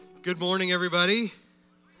Good morning, everybody,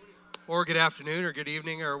 or good afternoon, or good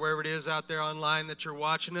evening, or wherever it is out there online that you're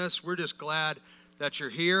watching us. We're just glad that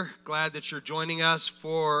you're here, glad that you're joining us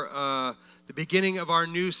for the beginning of our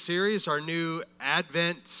new series, our new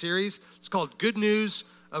Advent series. It's called Good News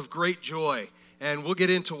of Great Joy, and we'll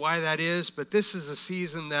get into why that is, but this is a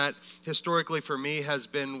season that historically for me has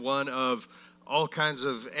been one of all kinds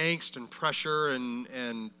of angst and pressure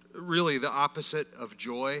and really the opposite of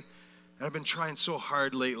joy. And I've been trying so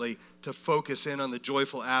hard lately to focus in on the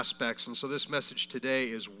joyful aspects. And so this message today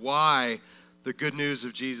is why the good news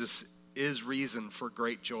of Jesus is reason for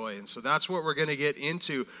great joy. And so that's what we're going to get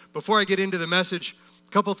into. Before I get into the message,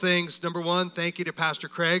 a couple things. Number one, thank you to Pastor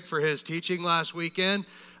Craig for his teaching last weekend.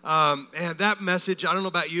 And that message, I don't know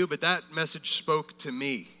about you, but that message spoke to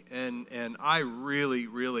me. And I really,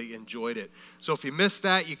 really enjoyed it. So if you missed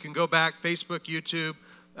that, you can go back, Facebook, YouTube,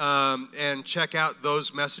 and check out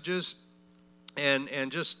those messages.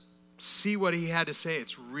 And just see what he had to say.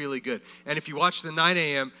 It's really good. And if you watch the 9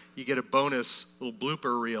 a.m., you get a bonus little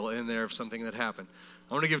blooper reel in there of something that happened. I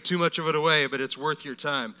don't want to give too much of it away, but it's worth your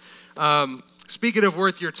time. Speaking of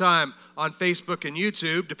worth your time, on Facebook and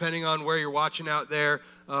YouTube, depending on where you're watching out there,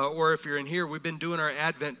 or if you're in here, we've been doing our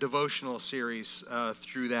Advent devotional series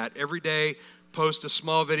through that. Every day, post a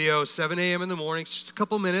small video, 7 a.m. in the morning, just a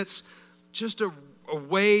couple minutes, just a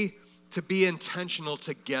way to be intentional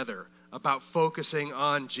together about focusing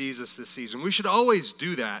on Jesus this season. We should always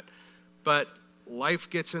do that, but life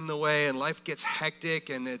gets in the way and life gets hectic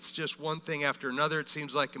and it's just one thing after another, it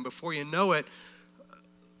seems like, and before you know it,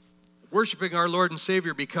 worshiping our Lord and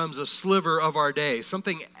Savior becomes a sliver of our day,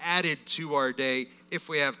 something added to our day if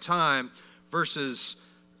we have time versus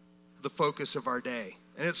the focus of our day.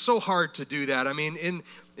 And it's so hard to do that. I mean,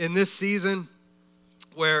 in this season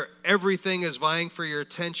where everything is vying for your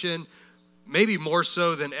attention, maybe more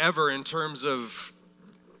so than ever in terms of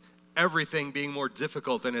everything being more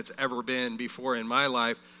difficult than it's ever been before in my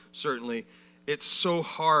life, certainly, it's so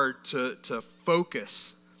hard to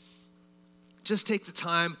focus. Just take the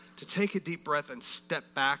time to take a deep breath and step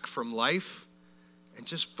back from life and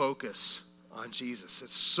just focus on Jesus.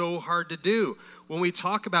 It's so hard to do. When we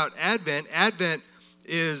talk about Advent, Advent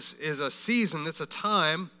is a season, it's a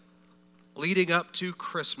time leading up to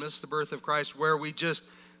Christmas, the birth of Christ, where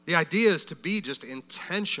the idea is to be just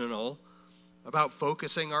intentional about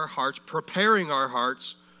focusing our hearts, preparing our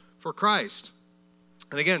hearts for Christ.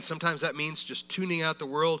 And again, sometimes that means just tuning out the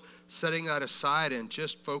world, setting that aside, and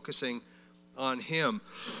just focusing on Him.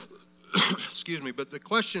 Excuse me, but the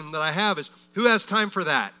question that I have is, who has time for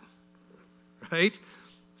that? Right?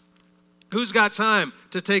 Who's got time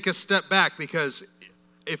to take a step back? Because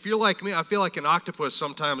if you're like me, I feel like an octopus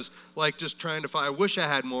sometimes, like just trying to find, I wish I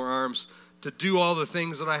had more arms to do all the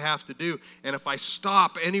things that I have to do. And if I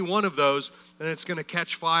stop any one of those, then it's going to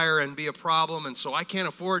catch fire and be a problem. And so I can't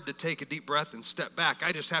afford to take a deep breath and step back.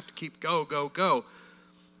 I just have to keep go.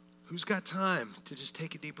 Who's got time to just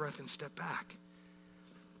take a deep breath and step back?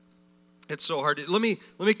 It's so hard. Let me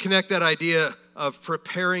connect that idea of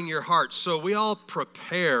preparing your heart. So we all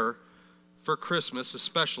prepare for Christmas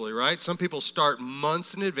especially, right? Some people start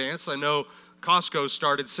months in advance. I know Costco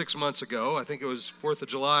started 6 months ago. I think it was 4th of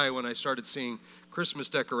July when I started seeing Christmas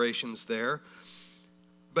decorations there.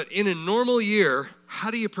 But in a normal year,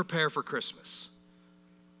 how do you prepare for Christmas?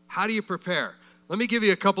 How do you prepare? Let me give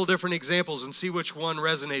you a couple different examples and see which one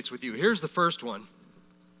resonates with you. Here's the first one.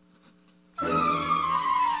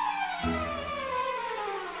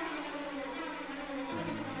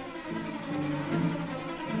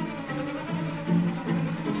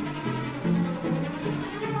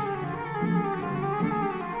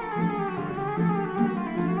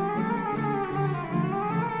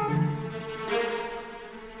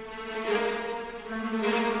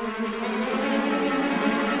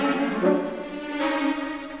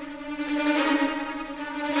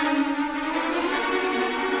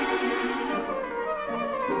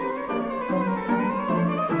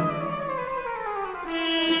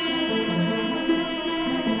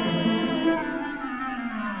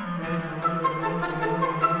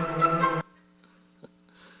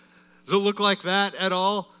 Does it look like that at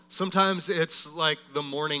all? Sometimes it's like the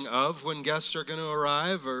morning of when guests are going to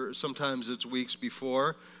arrive, or sometimes it's weeks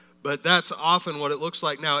before. But that's often what it looks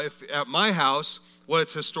like. Now, if at my house, what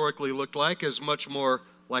it's historically looked like is much more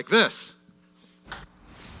like this.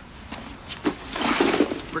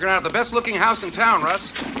 We're going to have the best looking house in town,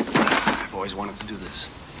 Russ. I've always wanted to do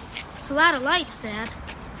this. It's a lot of lights, Dad.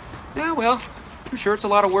 Yeah, well, I'm sure it's a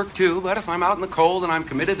lot of work too, but if I'm out in the cold and I'm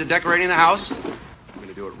committed to decorating the house, I'm going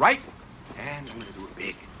to do it right, and I'm going to do it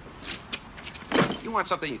big. You want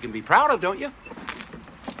something you can be proud of, don't you?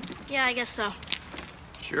 Yeah, I guess so.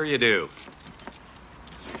 Sure you do.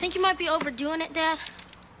 I think you might be overdoing it, Dad.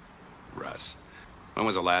 Russ, when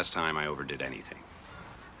was the last time I overdid anything?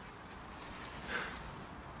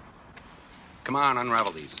 Come on,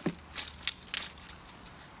 unravel these.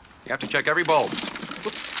 You have to check every bulb.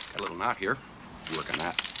 Whoop, got a little knot here. You work on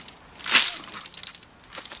that.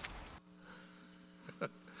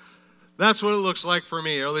 That's what it looks like for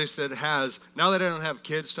me, or at least it has. Now that I don't have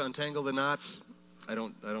kids to untangle the knots, I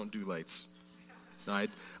don't do lights. No,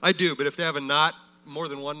 I do, but if they have a knot, more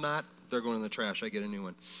than one knot, they're going in the trash. I get a new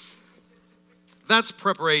one. That's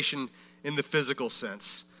preparation in the physical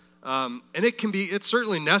sense. And it's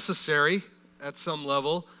certainly necessary at some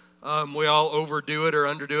level. We all overdo it or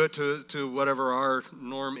underdo it to whatever our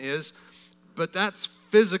norm is. But that's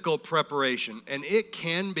physical preparation. And it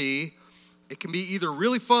can be either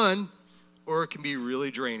really fun or it can be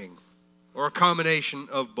really draining, or a combination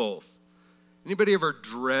of both. Anybody ever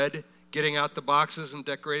dread getting out the boxes and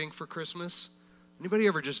decorating for Christmas? Anybody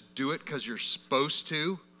ever just do it because you're supposed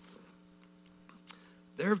to?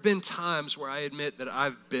 There have been times where I admit that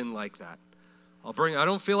I've been like that. I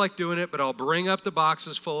don't feel like doing it, but I'll bring up the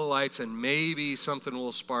boxes full of lights and maybe something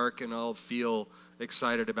will spark and I'll feel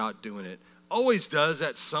excited about doing it. Always does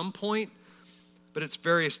at some point, but it's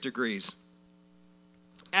various degrees.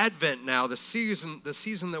 Advent now, the season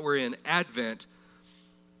that we're in, Advent,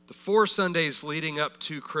 the 4 Sundays leading up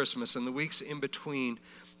to Christmas and the weeks in between,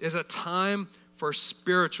 is a time for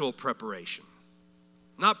spiritual preparation.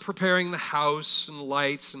 Not preparing the house and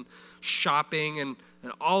lights and shopping and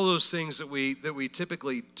all those things that we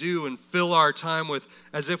typically do and fill our time with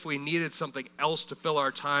as if we needed something else to fill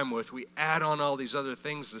our time with. We add on all these other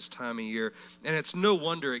things this time of year, and it's no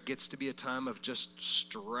wonder it gets to be a time of just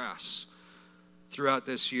stress throughout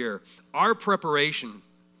this year. Our preparation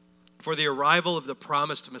for the arrival of the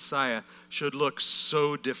promised Messiah should look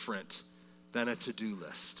so different than a to-do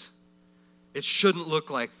list. It shouldn't look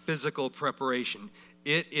like physical preparation.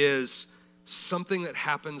 It is something that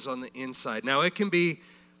happens on the inside. Now, it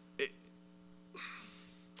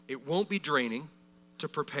won't be draining to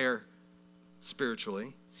prepare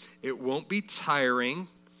spiritually. It won't be tiring.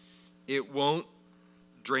 It won't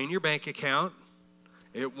drain your bank account.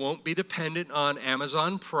 It won't be dependent on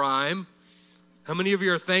Amazon Prime. How many of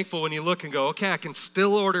you are thankful when you look and go, okay, I can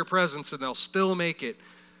still order presents and they'll still make it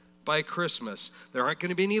by Christmas? There aren't going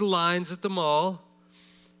to be any lines at the mall.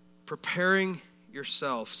 Preparing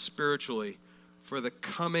yourself spiritually for the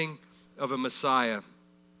coming of a Messiah.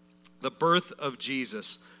 The birth of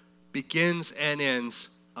Jesus begins and ends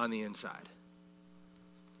on the inside.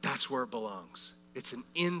 That's where it belongs. It's an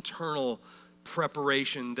internal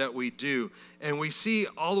preparation that we do. And we see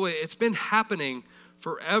all the way, it's been happening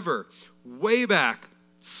forever. Way back,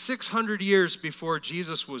 600 years before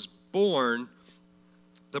Jesus was born,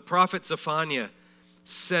 the prophet Zephaniah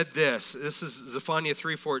said this. This is Zephaniah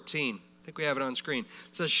 3:14. I think we have it on screen.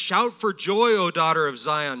 It says, "Shout for joy, O daughter of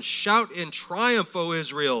Zion. Shout in triumph, O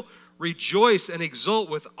Israel. Rejoice and exult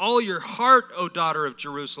with all your heart, O daughter of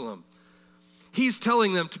Jerusalem." He's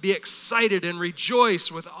telling them to be excited and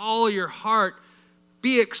rejoice with all your heart.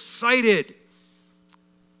 Be excited.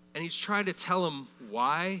 And he's trying to tell them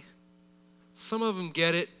why. Some of them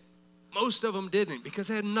get it. Most of them didn't, because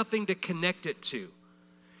they had nothing to connect it to.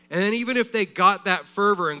 And then even if they got that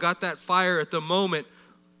fervor and got that fire at the moment,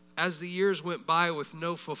 as the years went by with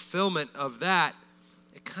no fulfillment of that,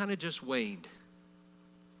 it kind of just waned.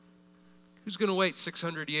 Who's going to wait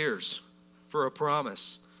 600 years for a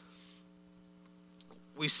promise?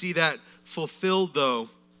 We see that fulfilled, though,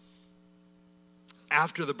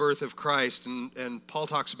 after the birth of Christ, and Paul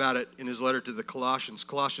talks about it in his letter to the Colossians.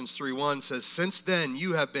 Colossians 3:1 says, "Since then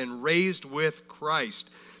you have been raised with Christ.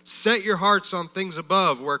 Set your hearts on things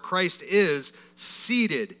above, where Christ is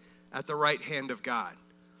seated at the right hand of God."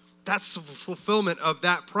 That's the fulfillment of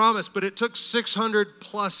that promise, but it took 600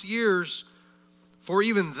 plus years for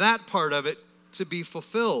even that part of it to be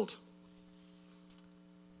fulfilled.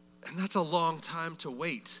 And that's a long time to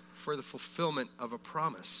wait for the fulfillment of a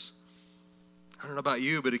promise. I don't know about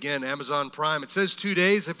you, but again, Amazon Prime, it says 2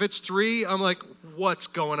 days. If it's 3, I'm like, what's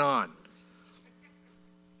going on?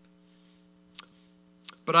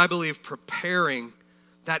 But I believe preparing,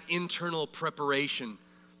 that internal preparation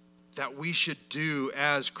that we should do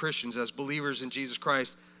as Christians, as believers in Jesus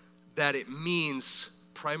Christ, that it means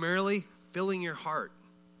primarily filling your heart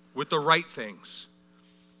with the right things.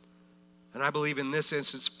 And I believe in this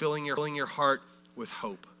instance, filling your heart with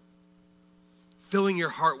hope. Filling your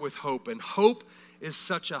heart with hope. And hope is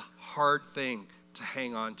such a hard thing to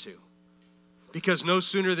hang on to. Because no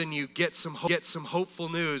sooner than you get some hopeful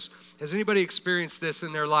news. Has anybody experienced this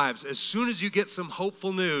in their lives? As soon as you get some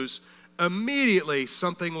hopeful news, immediately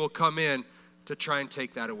something will come in to try and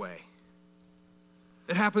take that away.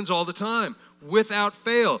 It happens all the time, without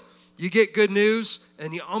fail. You get good news,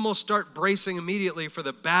 and you almost start bracing immediately for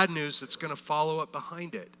the bad news that's going to follow up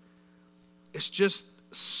behind it. It's just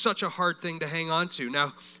such a hard thing to hang on to.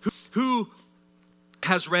 Now, who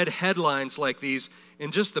has read headlines like these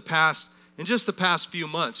in just the past few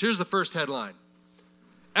months? Here's the first headline.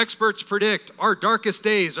 Experts predict our darkest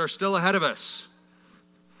days are still ahead of us.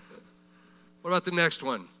 What about the next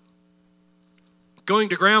one? Going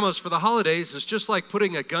to grandma's for the holidays is just like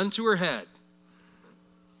putting a gun to her head.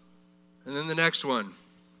 And then the next one.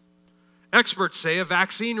 Experts say a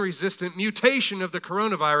vaccine-resistant mutation of the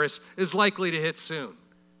coronavirus is likely to hit soon.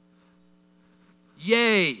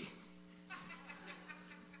 Yay!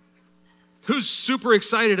 Who's super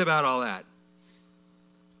excited about all that?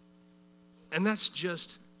 And that's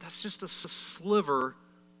just a sliver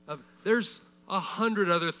of, there's 100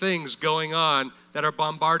 other things going on that are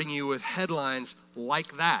bombarding you with headlines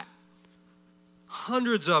like that.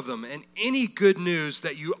 Hundreds of them, and any good news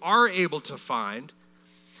that you are able to find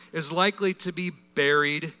is likely to be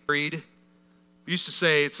buried. We used to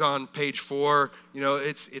say it's on page 4,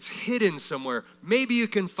 it's hidden somewhere. Maybe you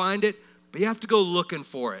can find it, but you have to go looking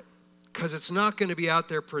for it because it's not going to be out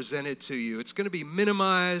there presented to you. It's going to be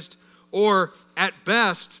minimized, or at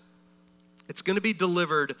best, it's going to be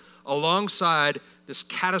delivered alongside this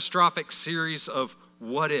catastrophic series of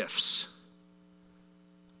what ifs.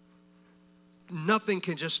 Nothing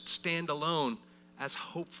can just stand alone as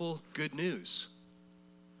hopeful good news.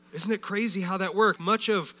 Isn't it crazy how that works?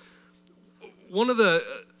 One of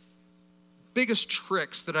the biggest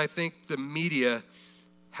tricks that I think the media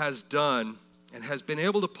has done and has been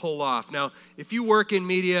able to pull off. Now, if you work in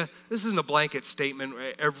media, this isn't a blanket statement,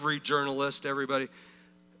 every journalist, everybody,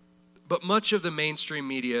 but much of the mainstream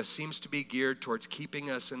media seems to be geared towards keeping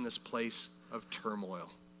us in this place of turmoil.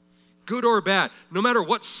 Good or bad, no matter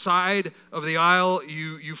what side of the aisle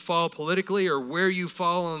you fall politically or where you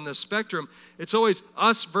fall on the spectrum, it's always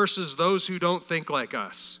us versus those who don't think like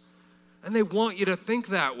us. And they want you to think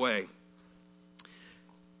that way.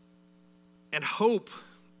 And hope,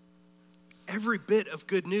 every bit of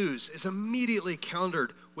good news, is immediately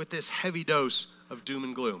countered with this heavy dose of doom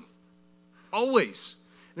and gloom. Always.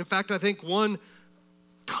 And in fact, I think one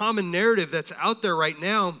common narrative that's out there right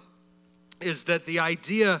now is that the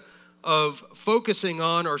idea of focusing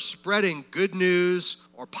on or spreading good news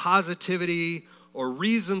or positivity or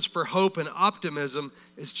reasons for hope and optimism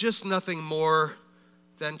is just nothing more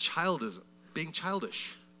than being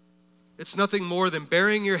childish. It's nothing more than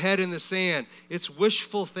burying your head in the sand. It's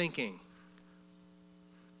wishful thinking.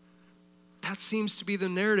 That seems to be the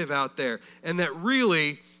narrative out there. And that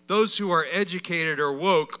really, those who are educated or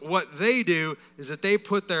woke, what they do is that they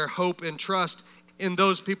put their hope and trust in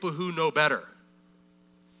those people who know better.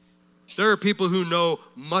 There are people who know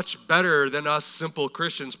much better than us simple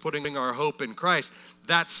Christians putting our hope in Christ.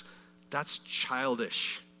 That's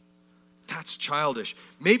childish. That's childish.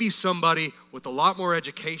 Maybe somebody with a lot more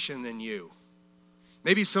education than you.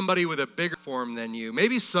 Maybe somebody with a bigger form than you.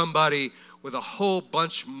 Maybe somebody with a whole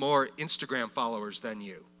bunch more Instagram followers than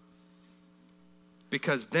you.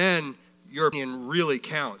 Because then your opinion really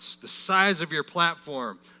counts. The size of your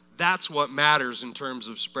platform, that's what matters in terms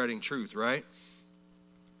of spreading truth, right?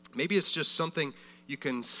 Maybe it's just something you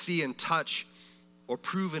can see and touch or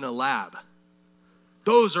prove in a lab.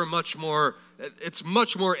 Those are it's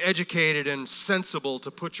much more educated and sensible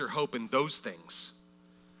to put your hope in those things.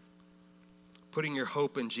 Putting your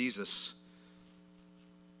hope in Jesus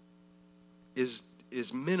is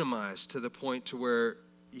minimized to the point to where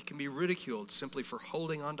you can be ridiculed simply for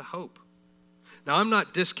holding on to hope. Now, I'm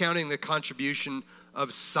not discounting the contribution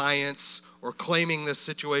of science or claiming this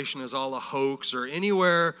situation is all a hoax or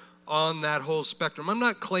anywhere on that whole spectrum. I'm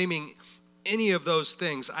not claiming any of those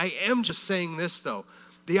things. I am just saying this, though.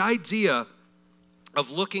 The idea of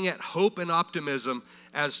looking at hope and optimism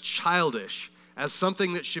as childish, as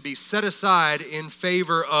something that should be set aside in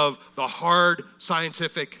favor of the hard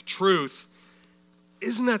scientific truth,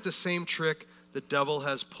 isn't that the same trick the devil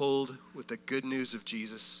has pulled with the good news of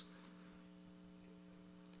Jesus?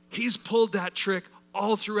 He's pulled that trick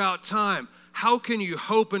all throughout time. How can you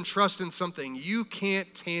hope and trust in something you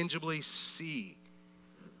can't tangibly see?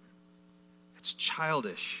 It's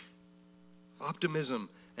childish. Optimism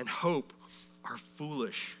and hope are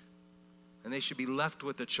foolish, and they should be left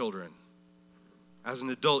with the children. As an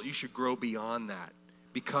adult, you should grow beyond that.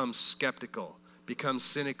 Become skeptical, become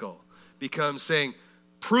cynical, become saying,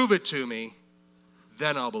 prove it to me,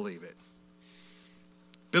 then I'll believe it.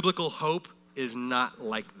 Biblical hope is not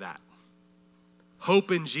like that.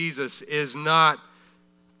 Hope in Jesus is not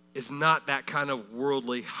is not that kind of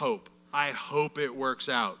worldly hope. I hope it works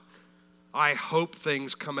out. I hope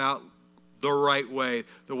things come out the right way,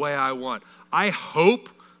 the way I want. I hope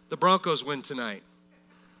the Broncos win tonight.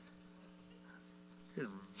 There's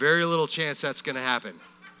very little chance that's going to happen.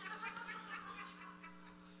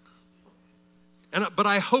 But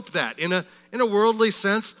I hope that. In a worldly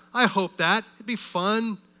sense, I hope that. It'd be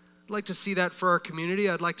fun. I'd like to see that for our community.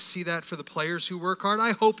 I'd like to see that for the players who work hard.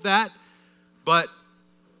 I hope that. But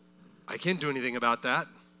I can't do anything about that.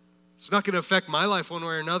 It's not going to affect my life one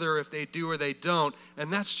way or another if they do or they don't.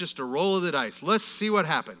 And that's just a roll of the dice. Let's see what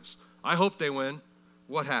happens. I hope they win.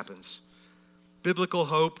 What happens? Biblical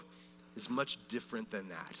hope is much different than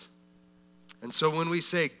that. And so when we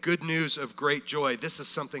say good news of great joy, this is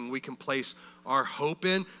something we can place our hope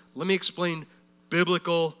in. Let me explain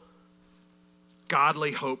biblical,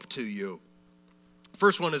 godly hope to you.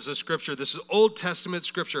 First one is the scripture. This is Old Testament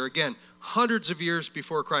scripture. Again, hundreds of years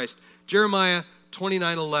before Christ. Jeremiah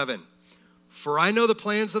 29:11. For I know the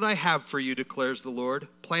plans that I have for you, declares the Lord,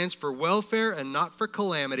 plans for welfare and not for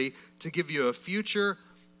calamity, to give you a future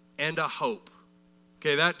and a hope.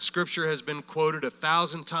 Okay, that scripture has been quoted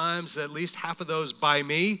 1,000 times, at least half of those by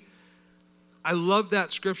me. I love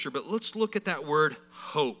that scripture, but let's look at that word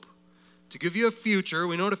hope. To give you a future,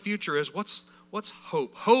 we know what a future is. What's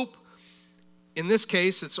hope? Hope, in this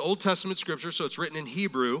case, it's Old Testament scripture, so it's written in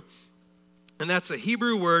Hebrew, and that's a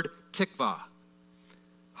Hebrew word, tikvah.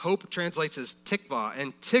 Hope translates as tikvah,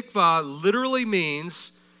 and tikvah literally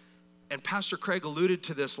means, and Pastor Craig alluded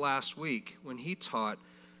to this last week when he taught,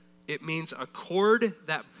 it means a cord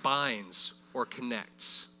that binds or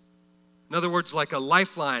connects. In other words, like a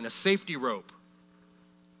lifeline, a safety rope.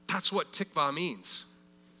 That's what tikvah means.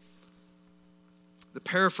 The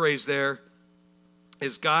paraphrase there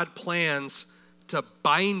is God plans to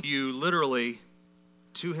bind you literally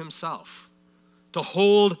to himself, to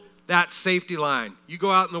hold that safety line. You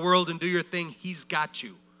go out in the world and do your thing, he's got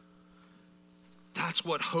you. That's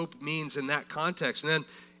what hope means in that context. And then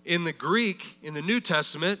in the Greek, in the New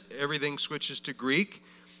Testament, everything switches to Greek,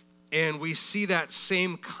 and we see that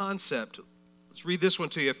same concept. Let's read this one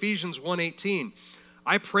to you. Ephesians 1:18.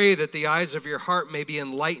 I pray that the eyes of your heart may be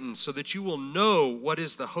enlightened, so that you will know what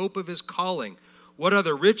is the hope of his calling, what are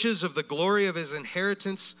the riches of the glory of his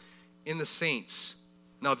inheritance in the saints.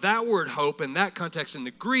 Now that word hope in that context in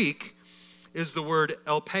the Greek is the word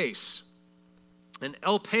elpis. And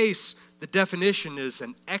elpis, the definition is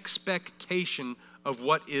an expectation of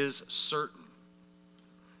what is certain.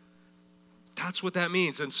 That's what that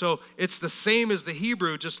means. And so it's the same as the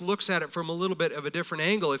Hebrew, just looks at it from a little bit of a different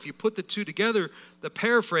angle. If you put the two together, the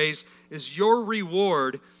paraphrase is your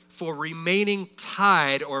reward for remaining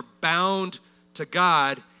tied or bound to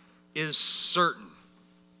God is certain.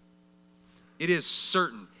 It is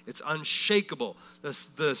certain. It's unshakable.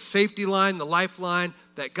 The safety line, the lifeline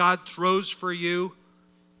that God throws for you,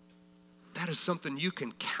 that is something you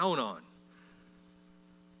can count on.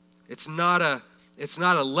 It's not a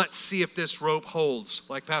let's see if this rope holds,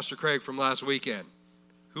 like Pastor Craig from last weekend.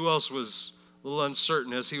 Who else was a little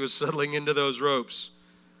uncertain as he was settling into those ropes?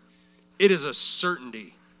 It is a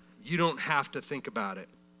certainty. You don't have to think about it.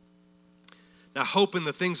 Now, hope in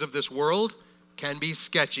the things of this world can be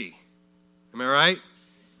sketchy. Am I right?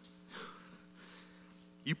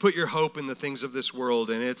 You put your hope in the things of this world,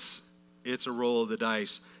 and it's a roll of the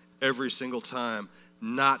dice every single time.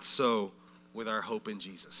 Not so with our hope in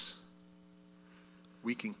Jesus.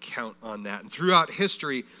 We can count on that. And throughout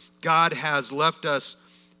history, God has left us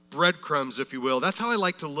breadcrumbs, if you will. That's how I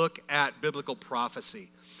like to look at biblical prophecy.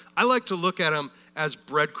 I like to look at them as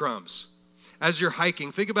breadcrumbs. As you're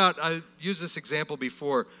hiking, think about, I used this example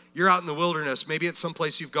before. You're out in the wilderness, maybe it's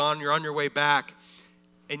someplace you've gone, you're on your way back,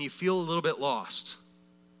 and you feel a little bit lost.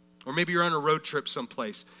 Or maybe you're on a road trip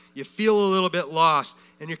someplace. You feel a little bit lost,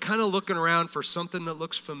 and you're kind of looking around for something that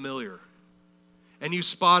looks familiar. And you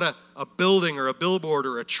spot a building or a billboard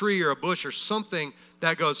or a tree or a bush or something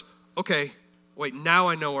that goes, okay, wait, now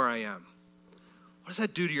I know where I am. What does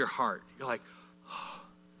that do to your heart? You're like, oh,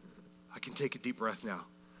 I can take a deep breath now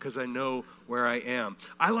because I know where I am.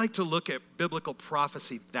 I like to look at biblical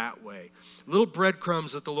prophecy that way. Little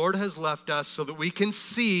breadcrumbs that the Lord has left us so that we can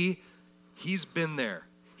see he's been there.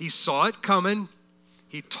 He saw it coming.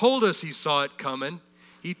 He told us he saw it coming.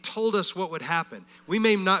 He told us what would happen. We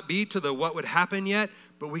may not be to the what would happen yet,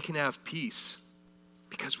 but we can have peace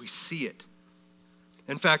because we see it.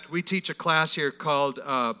 In fact, we teach a class here called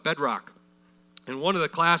Bedrock. And one of the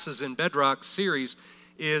classes in Bedrock series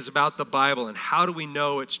is about the Bible and how do we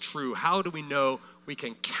know it's true? How do we know we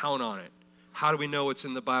can count on it? How do we know what's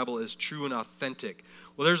in the Bible is true and authentic?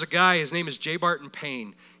 Well, there's a guy, his name is J. Barton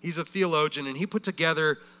Payne. He's a theologian, and he put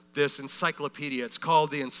together this encyclopedia. It's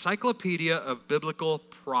called the Encyclopedia of Biblical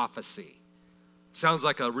Prophecy. Sounds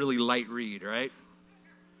like a really light read, right?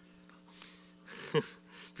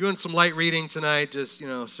 If you want some light reading tonight, just,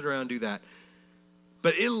 sit around and do that.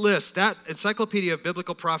 But it lists, that Encyclopedia of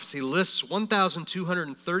Biblical Prophecy lists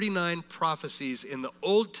 1,239 prophecies in the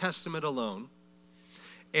Old Testament alone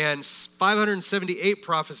and 578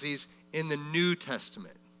 prophecies in the New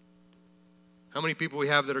Testament. How many people we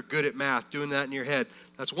have that are good at math, doing that in your head?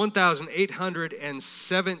 That's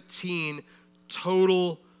 1,817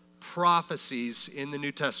 total prophecies in the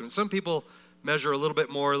New Testament. Some people measure a little bit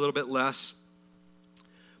more, a little bit less.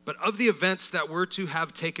 But of the events that were to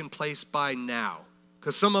have taken place by now,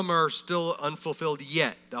 because some of them are still unfulfilled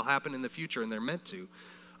yet, they'll happen in the future and they're meant to.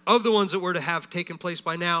 Of the ones that were to have taken place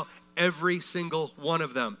by now, every single one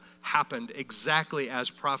of them happened exactly as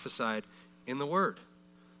prophesied in the Word.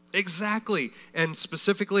 Exactly. And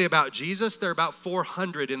specifically about Jesus, there are about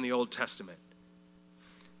 400 in the Old Testament.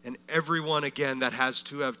 And everyone, again, that has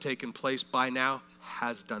to have taken place by now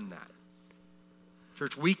has done that.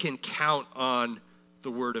 Church, we can count on the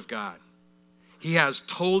Word of God. He has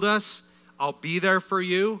told us, I'll be there for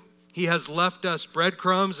you. He has left us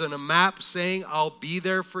breadcrumbs and a map saying, I'll be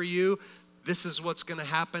there for you. This is what's going to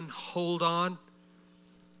happen. Hold on.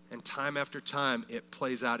 And time after time, it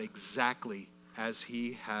plays out exactly as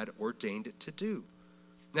he had ordained it to do.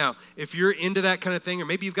 Now, if you're into that kind of thing, or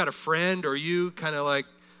maybe you've got a friend, or you kind of like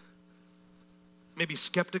maybe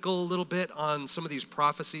skeptical a little bit on some of these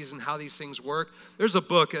prophecies and how these things work, there's a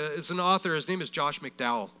book. It's an author. His name is Josh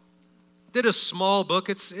McDowell. Did a small book.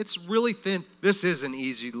 It's really thin. This is an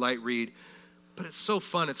easy, light read, but it's so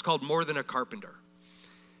fun. It's called More Than a Carpenter.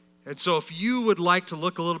 And so if you would like to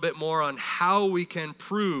look a little bit more on how we can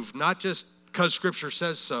prove, not just because Scripture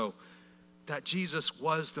says so, that Jesus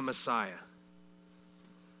was the Messiah,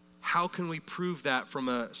 how can we prove that from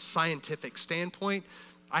a scientific standpoint?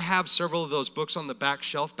 I have several of those books on the back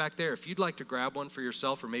shelf back there. If you'd like to grab one for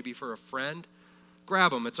yourself or maybe for a friend,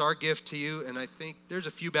 grab them. It's our gift to you, and I think there's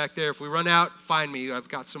a few back there. If we run out, find me. I've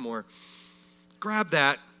got some more. Grab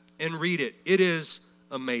that and read it. It is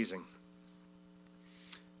amazing.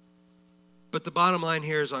 But the bottom line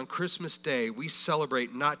here is on Christmas Day, we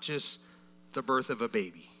celebrate not just the birth of a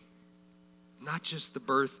baby, not just the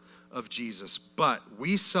birth of Jesus, but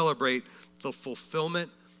we celebrate the fulfillment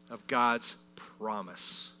of God's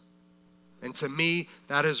promise. And to me,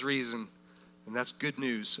 that is reason, and that's good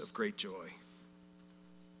news of great joy.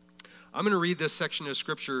 I'm going to read this section of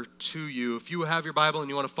Scripture to you. If you have your Bible and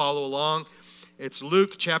you want to follow along, it's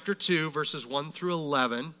Luke chapter 2, verses 1 through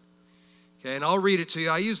 11. Okay, and I'll read it to you.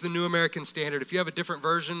 I use the New American Standard. If you have a different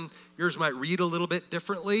version, yours might read a little bit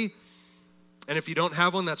differently. And if you don't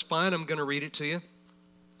have one, that's fine. I'm going to read it to you.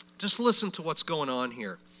 Just listen to what's going on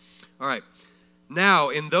here. All right. Now,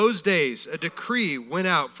 in those days, a decree went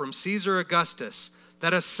out from Caesar Augustus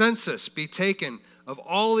that a census be taken of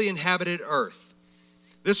all the inhabited earth.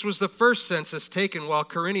 This was the first census taken while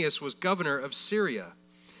Quirinius was governor of Syria.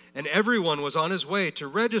 And everyone was on his way to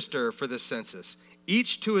register for the census,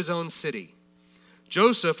 each to his own city.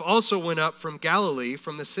 Joseph also went up from Galilee,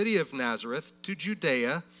 from the city of Nazareth to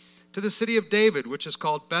Judea, to the city of David, which is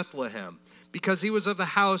called Bethlehem, because he was of the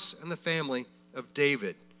house and the family of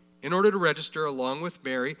David, in order to register along with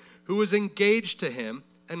Mary, who was engaged to him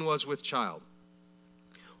and was with child.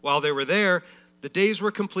 While they were there, the days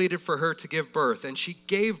were completed for her to give birth, and she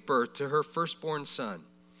gave birth to her firstborn son.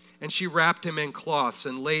 And she wrapped him in cloths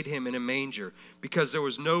and laid him in a manger, because there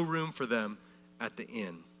was no room for them at the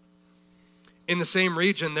inn. In the same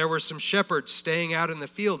region, there were some shepherds staying out in the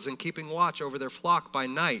fields and keeping watch over their flock by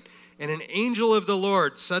night. And an angel of the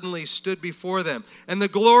Lord suddenly stood before them, and the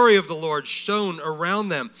glory of the Lord shone around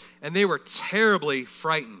them, and they were terribly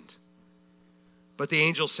frightened. But the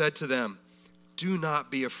angel said to them, "Do not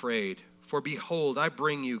be afraid, for behold, I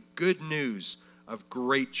bring you good news of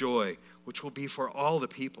great joy, which will be for all the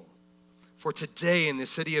people. For today in the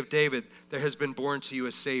city of David there has been born to you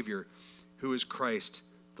a Savior, who is Christ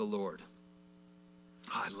the Lord."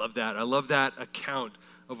 Oh, I love that. I love that account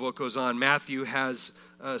of what goes on. Matthew has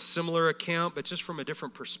a similar account, but just from a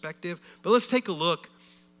different perspective. But let's take a look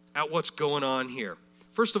at what's going on here.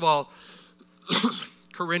 First of all,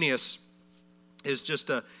 Quirinius is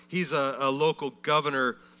he's a local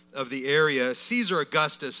governor of the area. Caesar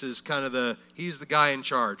Augustus is he's the guy in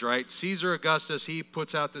charge, right? Caesar Augustus, he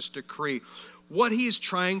puts out this decree. What he's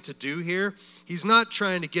trying to do here, he's not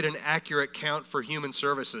trying to get an accurate count for human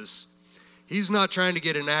services. He's not trying to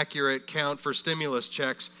get an accurate count for stimulus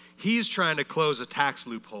checks. He's trying to close a tax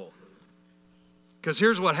loophole. Because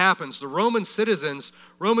here's what happens. The Roman citizens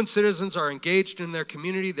are engaged in their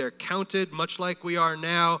community. They're counted, much like we are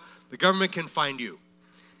now. The government can find you.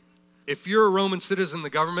 If you're a Roman citizen,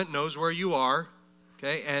 the government knows where you are,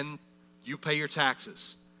 okay, and you pay your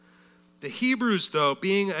taxes. The Hebrews, though,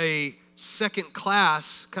 being a second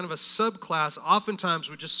class, kind of a subclass,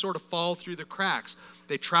 oftentimes would just sort of fall through the cracks.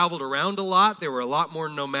 They traveled around a lot. They were a lot more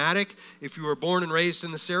nomadic. If you were born and raised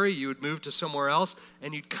in this area, you would move to somewhere else,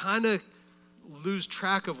 and you'd kind of lose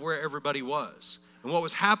track of where everybody was. And what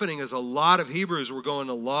was happening is a lot of Hebrews were going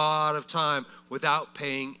a lot of time without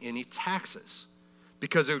paying any taxes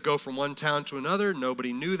because they would go from one town to another.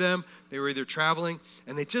 Nobody knew them. They were either traveling,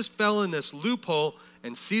 and they just fell in this loophole,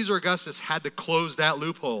 and Caesar Augustus had to close that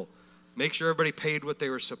loophole, make sure everybody paid what they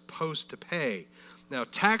were supposed to pay. Now,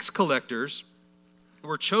 tax collectors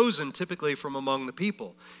were chosen typically from among the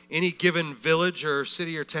people. Any given village or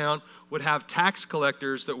city or town would have tax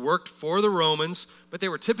collectors that worked for the Romans, but they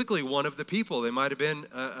were typically one of the people. They might have been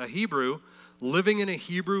a Hebrew living in a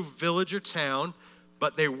Hebrew village or town,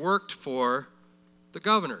 but they worked for the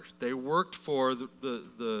governor. They worked for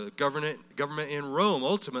the government in Rome.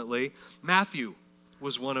 Ultimately, Matthew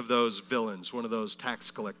was one of those villains, one of those tax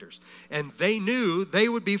collectors. And they knew they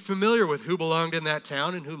would be familiar with who belonged in that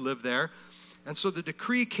town and who lived there. And so the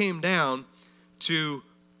decree came down to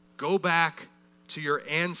go back to your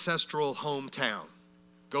ancestral hometown.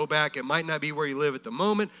 Go back. It might not be where you live at the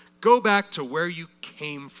moment. Go back to where you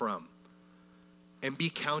came from and be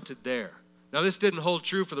counted there. Now, this didn't hold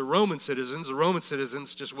true for the Roman citizens. The Roman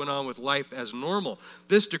citizens just went on with life as normal.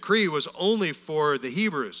 This decree was only for the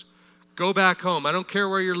Hebrews. Go back home. I don't care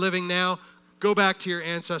where you're living now. Go back to your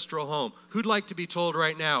ancestral home. Who'd like to be told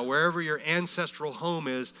right now, wherever your ancestral home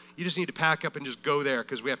is, you just need to pack up and just go there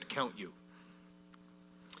because we have to count you?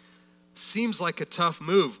 Seems like a tough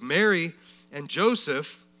move. Mary and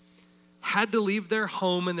Joseph had to leave their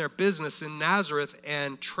home and their business in Nazareth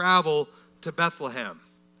and travel to Bethlehem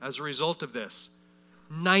as a result of this.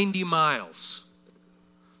 90 miles.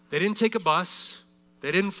 They didn't take a bus.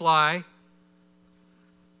 They didn't fly.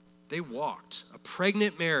 They walked. A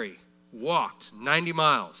pregnant Mary walked 90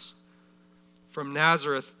 miles from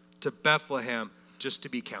Nazareth to Bethlehem just to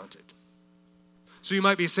be counted. So you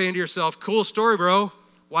might be saying to yourself, cool story, bro.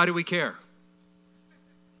 Why do we care?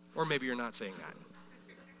 Or maybe you're not saying that,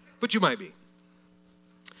 but you might be.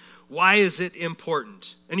 Why is it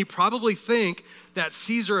important? And you probably think that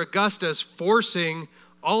Caesar Augustus forcing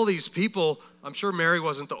all these people, I'm sure Mary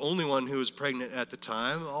wasn't the only one who was pregnant at the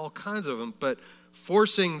time, all kinds of them, but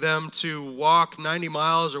forcing them to walk 90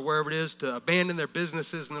 miles or wherever it is to abandon their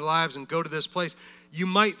businesses and their lives and go to this place, you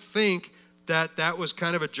might think that that was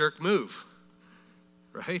kind of a jerk move,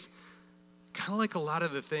 right? Kind of like a lot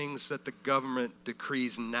of the things that the government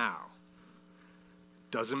decrees now.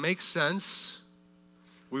 Doesn't make sense.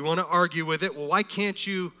 We want to argue with it. Well, why can't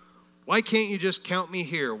you just count me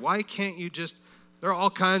here? Why can't you just, there are all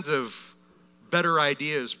kinds of better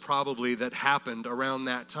ideas probably that happened around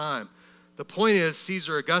that time. The point is,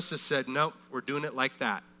 Caesar Augustus said, no, we're doing it like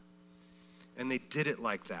that. And they did it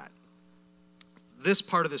like that. This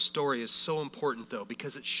part of the story is so important, though,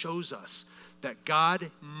 because it shows us that God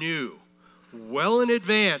knew well in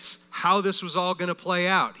advance how this was all going to play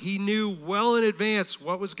out. He knew well in advance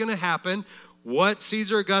what was going to happen, what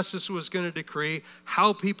Caesar Augustus was going to decree,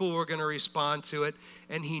 how people were going to respond to it,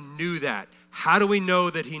 and he knew that. How do we know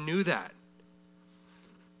that he knew that?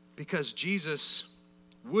 Because Jesus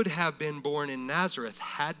would have been born in Nazareth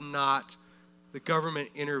had not the government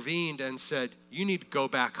intervened and said, you need to go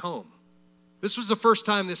back home. This was the first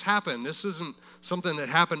time this happened. This isn't something that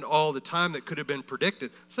happened all the time that could have been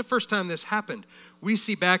predicted. It's the first time this happened. We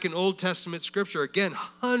see back in Old Testament scripture, again,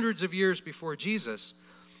 hundreds of years before Jesus,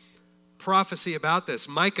 prophecy about this.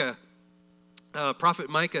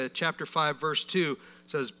 Prophet Micah, chapter 5, verse 2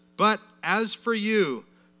 says, but as for you,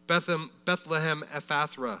 Bethlehem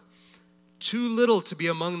Ephrathah, too little to be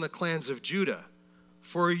among the clans of Judah.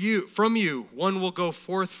 From you, one will go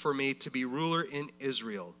forth for me to be ruler in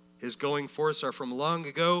Israel. His going forths are from long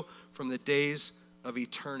ago, from the days of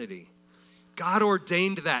eternity. God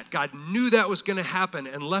ordained that. God knew that was going to happen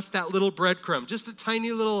and left that little breadcrumb. Just a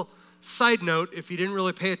tiny little side note, if you didn't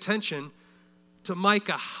really pay attention, to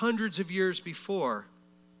Micah hundreds of years before.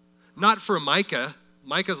 Not for Micah.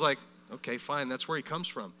 Micah's like, okay, fine, that's where he comes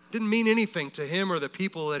from. Didn't mean anything to him or the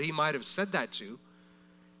people that he might have said that to,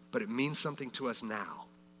 but it means something to us now.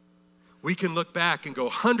 We can look back and go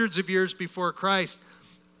hundreds of years before Christ,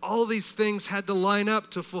 all these things had to line up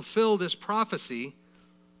to fulfill this prophecy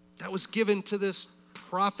that was given to this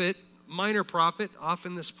prophet, minor prophet, off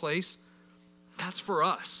in this place. That's for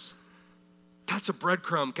us. That's a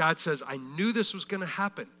breadcrumb. God says, I knew this was going to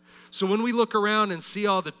happen. So when we look around and see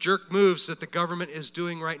all the jerk moves that the government is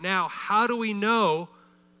doing right now, how do we know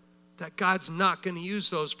that God's not going to use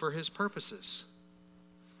those for his purposes?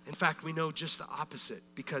 In fact, we know just the opposite,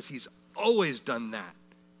 because he's always done that.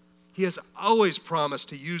 He has always promised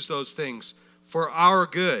to use those things for our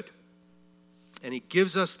good. And he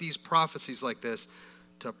gives us these prophecies like this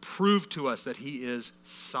to prove to us that he is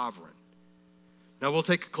sovereign. Now, we'll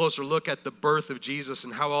take a closer look at the birth of Jesus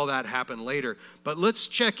and how all that happened later. But let's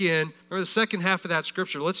check in, or the second half of that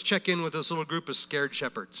scripture, let's check in with this little group of scared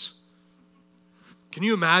shepherds. Can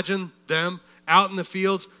you imagine them out in the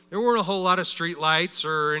fields? There weren't a whole lot of street lights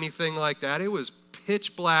or anything like that. It was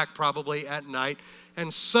pitch black probably at night.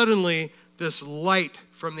 And suddenly, this light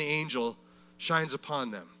from the angel shines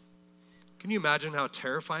upon them. Can you imagine how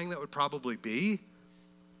terrifying that would probably be?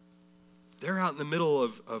 They're out in the middle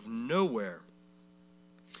of nowhere.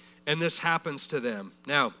 And this happens to them.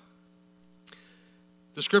 Now,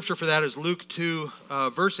 the scripture for that is Luke 2,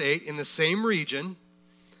 verse 8. In the same region,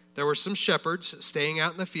 there were some shepherds staying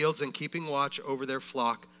out in the fields and keeping watch over their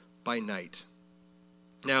flock by night.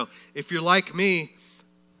 Now, if you're like me,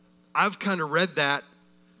 I've kind of read that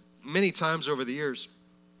many times over the years.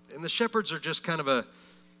 And the shepherds are just kind of a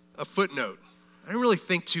footnote. I didn't really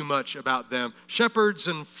think too much about them. Shepherds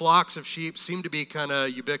and flocks of sheep seem to be kind of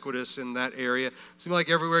ubiquitous in that area. It seems like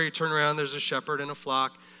everywhere you turn around, there's a shepherd and a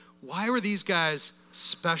flock. Why were these guys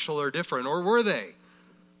special or different? Or were they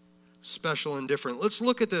special and different? Let's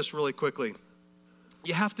look at this really quickly.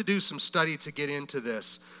 You have to do some study to get into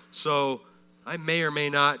this. So I may or may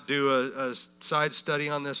not do a side study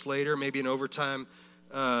on this later, maybe an overtime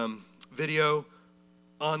video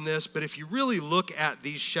on this, but if you really look at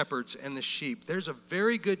these shepherds and the sheep, there's a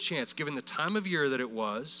very good chance, given the time of year that it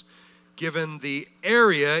was, given the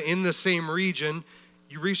area in the same region,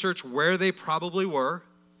 you research where they probably were,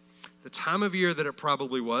 the time of year that it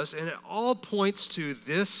probably was, and it all points to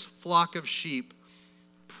this flock of sheep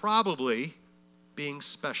probably being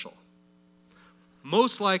special.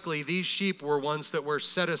 Most likely, these sheep were ones that were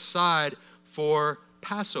set aside for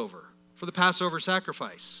Passover, for the Passover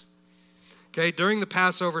sacrifice. Okay, during the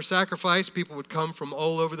Passover sacrifice, people would come from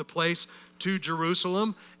all over the place to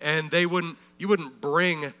Jerusalem, and you wouldn't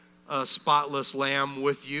bring a spotless lamb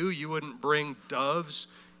with you. You wouldn't bring doves.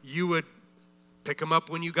 You would pick them up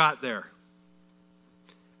when you got there.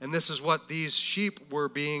 And this is what these sheep were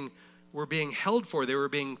being held for. They were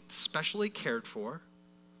being specially cared for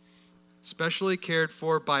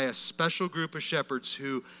by a special group of shepherds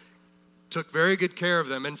who took very good care of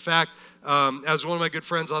them. In fact, as one of my good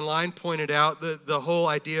friends online pointed out, the whole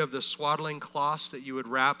idea of the swaddling cloths that you would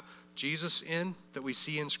wrap Jesus in, that we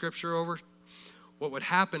see in Scripture what would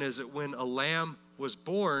happen is that when a lamb was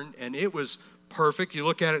born and it was perfect, you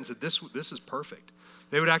look at it and said, this is perfect.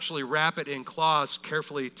 They would actually wrap it in cloths,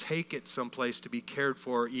 carefully take it someplace to be cared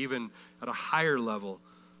for, even at a higher level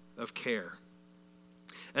of care.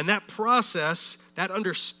 And that process, that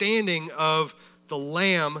understanding of the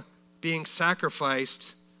lamb being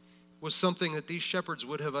sacrificed was something that these shepherds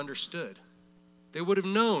would have understood. They would have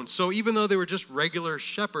known. So even though they were just regular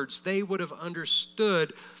shepherds, they would have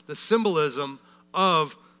understood the symbolism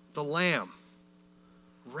of the lamb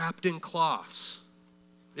wrapped in cloths.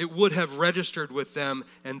 It would have registered with them,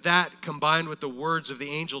 and that combined with the words of the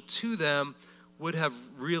angel to them would have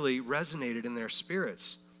really resonated in their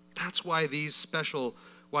spirits. That's why these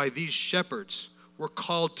shepherds were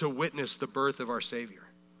called to witness the birth of our Savior.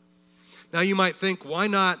 Now you might think, why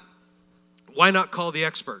not call the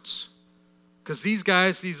experts? Because these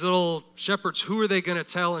guys, these little shepherds, who are they going to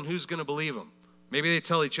tell and who's going to believe them? Maybe they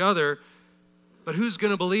tell each other, but who's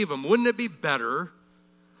going to believe them? Wouldn't it be better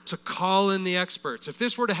to call in the experts? If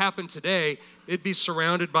this were to happen today, it'd be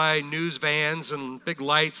surrounded by news vans and big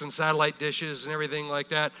lights and satellite dishes and everything like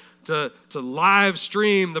that to live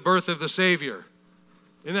stream the birth of the Savior.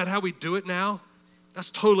 Isn't that how we do it now?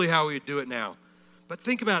 That's totally how we do it now. But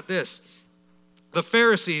think about this. The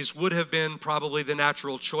Pharisees would have been probably the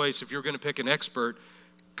natural choice if you're going to pick an expert.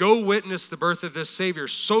 Go witness the birth of this Savior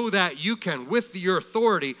so that you can, with your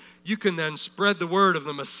authority, you can then spread the word of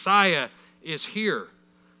the Messiah is here.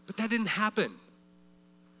 But that didn't happen.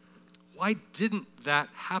 Why didn't that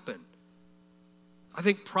happen? I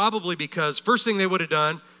think probably because first thing they would have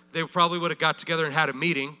done, they probably would have got together and had a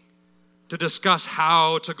meeting to discuss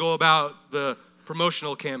how to go about the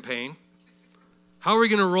promotional campaign. How are we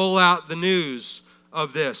going to roll out the news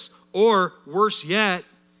of this? Or worse yet,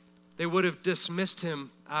 they would have dismissed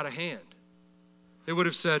him out of hand. They would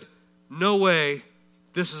have said, no way,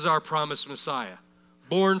 this is our promised Messiah.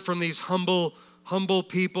 Born from these humble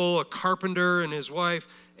people, a carpenter and his wife,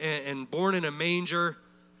 and born in a manger,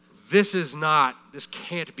 this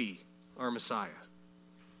can't be our Messiah.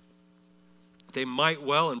 They might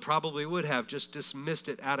well and probably would have just dismissed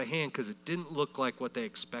it out of hand because it didn't look like what they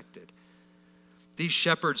expected. These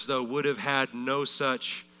shepherds, though, would have had no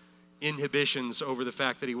such inhibitions over the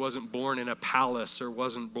fact that he wasn't born in a palace or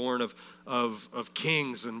wasn't born of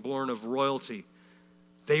kings and born of royalty.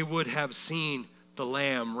 They would have seen the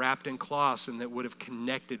lamb wrapped in cloths, and that would have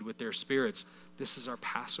connected with their spirits. This is our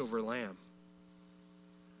Passover lamb.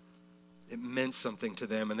 It meant something to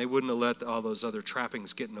them, and they wouldn't have let all those other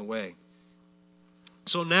trappings get in the way.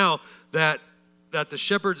 So now that the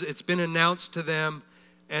shepherds, it's been announced to them,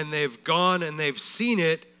 and they've gone and they've seen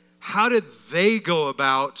it, how did they go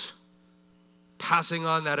about passing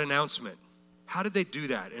on that announcement? How did they do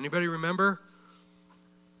that? Anybody remember?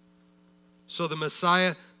 So the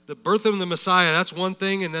Messiah, the birth of the Messiah, that's one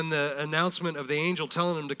thing, and then the announcement of the angel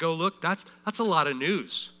telling them to go look, that's a lot of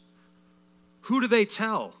news. Who do they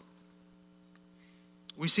tell?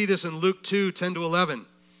 We see this in Luke 2, 10 to 11.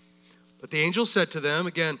 But the angel said to them,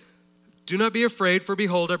 again, do not be afraid, for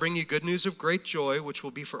behold, I bring you good news of great joy, which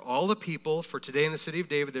will be for all the people. For today in the city of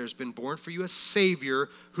David there has been born for you a Savior,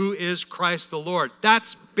 who is Christ the Lord.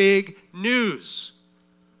 That's big news.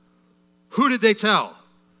 Who did they tell?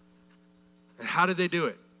 And how did they do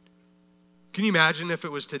it? Can you imagine if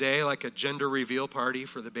it was today, like a gender reveal party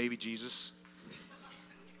for the baby Jesus?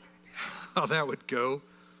 How that would go.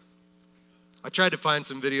 I tried to find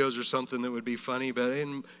some videos or something that would be funny, but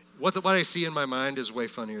what I see in my mind is way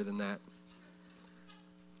funnier than that.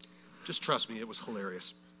 Just trust me, it was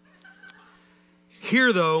hilarious.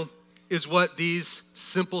 Here, though, is what these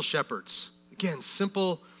simple shepherds, again,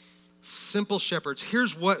 simple shepherds,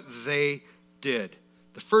 here's what they did.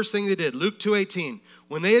 The first thing they did, Luke 2:18,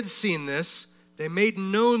 when they had seen this, they made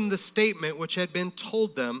known the statement which had been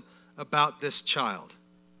told them about this child.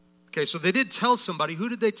 Okay, so they did tell somebody. Who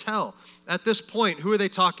did they tell? At this point, who are they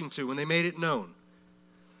talking to when they made it known?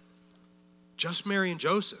 Just Mary and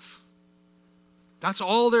Joseph. That's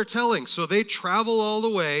all they're telling. So they travel all the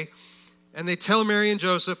way, and they tell Mary and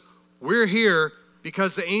Joseph, we're here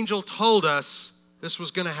because the angel told us this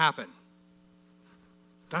was going to happen.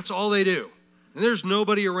 That's all they do. And there's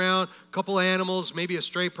nobody around, a couple animals, maybe a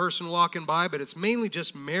stray person walking by, but it's mainly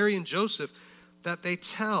just Mary and Joseph that they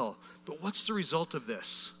tell. But what's the result of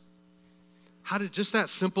this? How did just that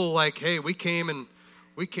simple, like, hey, we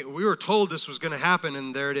were told this was going to happen,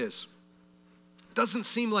 and there it is. Doesn't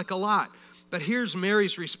seem like a lot. But here's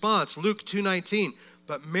Mary's response, Luke 2:19.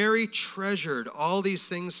 But Mary treasured all these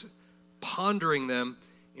things, pondering them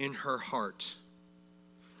in her heart.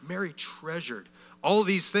 Mary treasured. All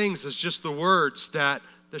these things is just the words that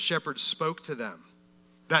the shepherds spoke to them,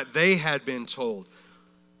 that they had been told.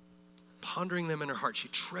 Pondering them in her heart. She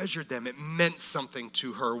treasured them. It meant something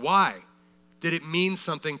to her. Why? Did it mean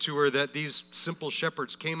something to her that these simple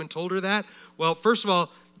shepherds came and told her that? Well, first of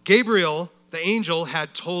all, Gabriel, the angel,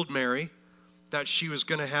 had told Mary that she was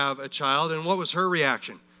going to have a child. And what was her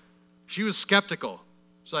reaction? She was skeptical.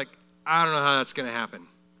 She's like, I don't know how that's going to happen.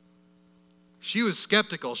 She was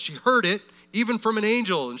skeptical. She heard it, even from an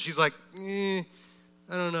angel. And she's like, I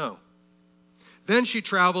don't know. Then she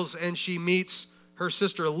travels and she meets her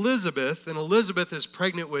sister Elizabeth. And Elizabeth is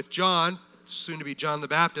pregnant with John, soon to be John the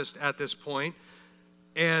Baptist at this point.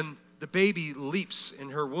 And the baby leaps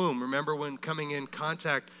in her womb. Remember when coming in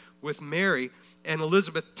contact with Mary, and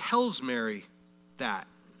Elizabeth tells Mary that.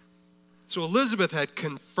 So Elizabeth had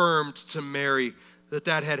confirmed to Mary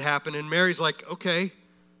that had happened, and Mary's like, okay,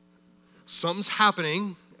 something's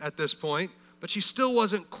happening at this point, but she still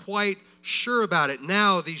wasn't quite sure about it.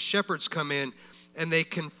 Now these shepherds come in, and they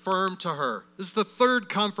confirm to her. This is the third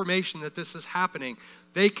confirmation that this is happening.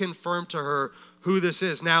 They confirm to her who this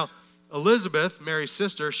is. Now, Elizabeth, Mary's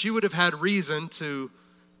sister, she would have had reason to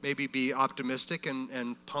maybe be optimistic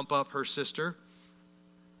and pump up her sister.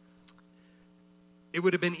 It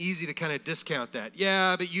would have been easy to kind of discount that.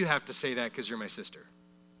 Yeah, but you have to say that because you're my sister.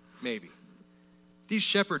 Maybe. These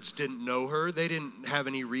shepherds didn't know her. They didn't have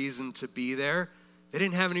any reason to be there. They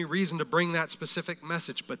didn't have any reason to bring that specific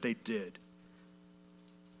message, but they did.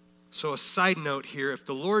 So a side note here, if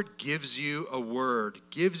the Lord gives you a word,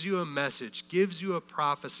 gives you a message, gives you a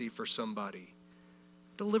prophecy for somebody,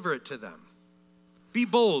 deliver it to them. Be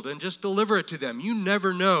bold and just deliver it to them. You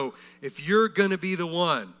never know if you're going to be the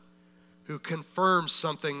one who confirms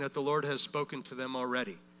something that the Lord has spoken to them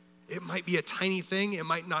already. It might be a tiny thing. It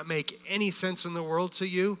might not make any sense in the world to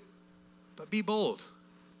you, but be bold.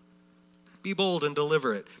 Be bold and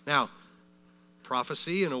deliver it. Now,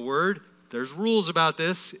 prophecy and a word, there's rules about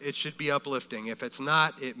this. It should be uplifting. If it's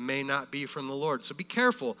not, it may not be from the Lord. So be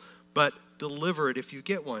careful, but deliver it if you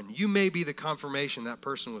get one. You may be the confirmation that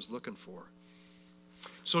person was looking for.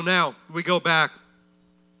 So now we go back.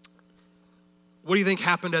 What do you think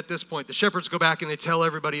happened at this point? The shepherds go back and they tell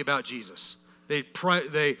everybody about Jesus. They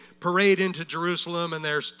parade into Jerusalem and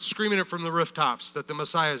they're screaming it from the rooftops that the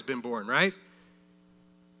Messiah has been born, right?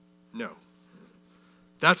 No.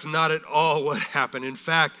 That's not at all what happened. In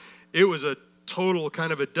fact, it was a total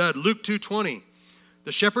kind of a dud. Luke 2:20.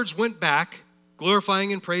 The shepherds went back,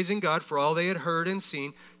 glorifying and praising God for all they had heard and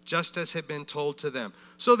seen, just as had been told to them.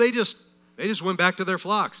 So they just went back to their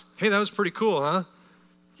flocks. Hey, that was pretty cool, huh?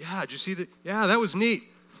 Yeah, did you see that? Yeah, that was neat.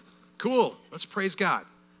 Cool. Let's praise God.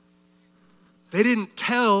 They didn't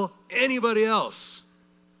tell anybody else.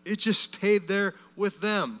 It just stayed there with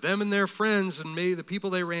them and their friends, and maybe the people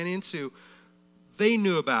they ran into. They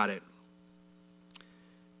knew about it.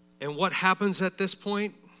 And what happens at this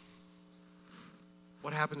point?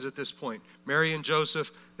 What happens at this point? Mary and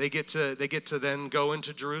Joseph, they get to then go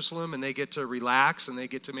into Jerusalem, and they get to relax, and they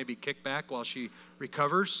get to maybe kick back while she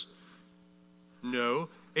recovers? No.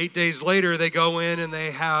 8 days later, they go in and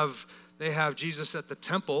they have Jesus at the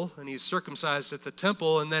temple, and he's circumcised at the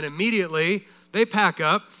temple, and then immediately they pack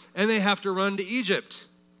up and they have to run to Egypt.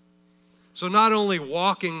 So not only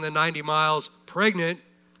walking the 90 miles pregnant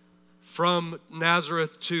from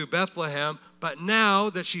Nazareth to Bethlehem, but now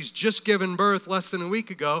that she's just given birth less than a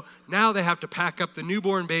week ago, now they have to pack up the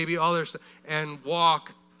newborn baby, all their stuff, and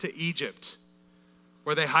walk to Egypt,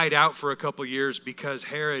 where they hide out for a couple years because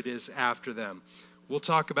Herod is after them. We'll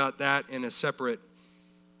talk about that in a separate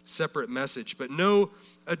message. But no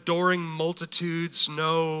adoring multitudes,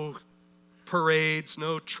 no parades,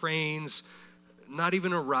 no trains, not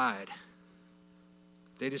even a ride.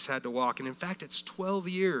 They just had to walk. And in fact, it's 12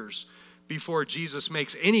 years before Jesus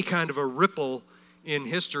makes any kind of a ripple in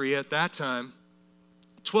history at that time.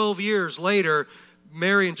 12 years later,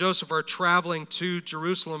 Mary and Joseph are traveling to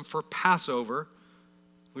Jerusalem for Passover.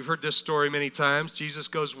 We've heard this story many times. Jesus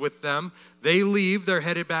goes with them. They leave, they're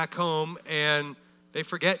headed back home, and they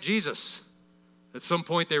forget Jesus. At some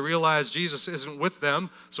point, they realize Jesus isn't with them.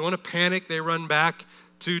 So in a panic, they run back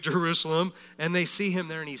to Jerusalem, and they see him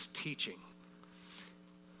there, and he's teaching.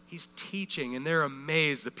 He's teaching, and they're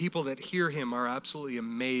amazed. The people that hear him are absolutely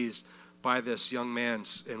amazed by this young man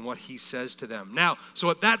and what he says to them. Now, so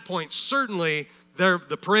at that point, certainly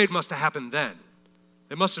the parade must have happened then.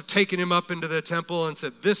 They must have taken him up into the temple and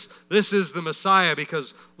said, this is the Messiah,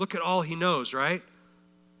 because look at all he knows, right?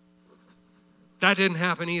 That didn't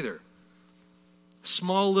happen either.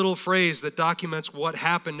 Small little phrase that documents what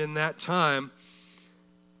happened in that time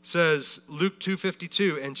says, Luke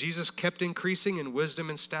 2:52, and Jesus kept increasing in wisdom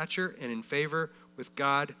and stature and in favor with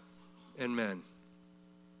God and men.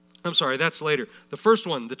 I'm sorry, that's later. The first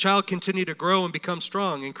one, the child continued to grow and become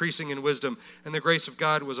strong, increasing in wisdom, and the grace of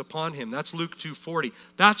God was upon him. That's Luke 2:40.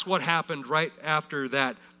 That's what happened right after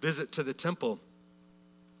that visit to the temple.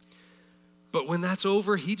 But when that's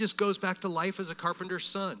over, he just goes back to life as a carpenter's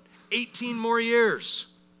son. 18 more years.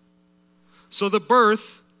 So the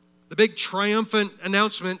birth, the big triumphant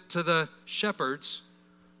announcement to the shepherds,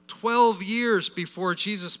 12 years before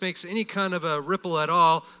Jesus makes any kind of a ripple at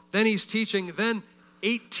all. Then he's teaching. Then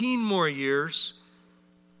 18 more years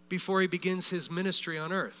before he begins his ministry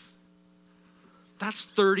on earth. That's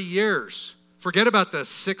 30 years. Forget about the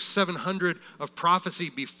 600-700 of prophecy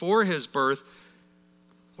before his birth.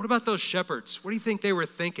 What about those shepherds? What do you think they were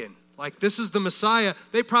thinking? Like, this is the Messiah.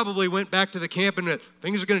 They probably went back to the camp and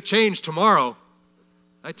things are going to change tomorrow.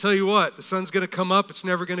 I tell you what, the sun's going to come up. It's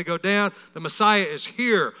never going to go down. The Messiah is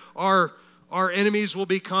here. Our enemies will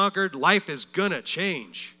be conquered. Life is going to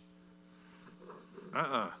change.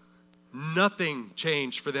 Nothing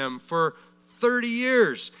changed for them for 30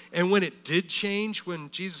 years. And when it did change, when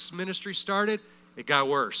Jesus' ministry started, it got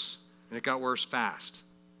worse. And it got worse fast.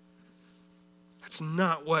 That's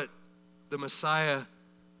not what the Messiah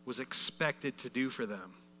was expected to do for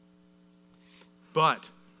them. But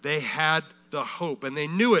they had the hope, and they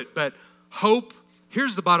knew it. But hope,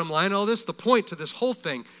 here's the bottom line, all this, the point to this whole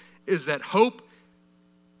thing is that hope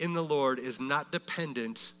in the Lord is not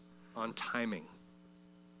dependent on timing.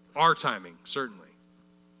 Our timing, certainly.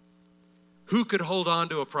 Who could hold on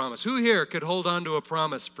to a promise? Who here could hold on to a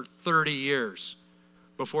promise for 30 years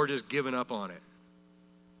before just giving up on it?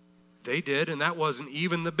 They did, and that wasn't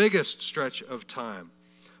even the biggest stretch of time.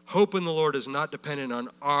 Hope in the Lord is not dependent on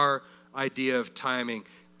our idea of timing.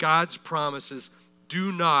 God's promises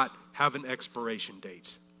do not have an expiration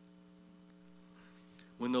date.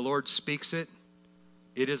 When the Lord speaks it,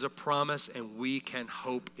 it is a promise, and we can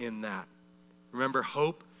hope in that. Remember,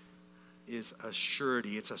 hope is a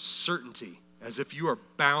surety. It's a certainty, as if you are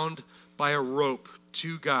bound by a rope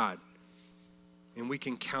to God. And we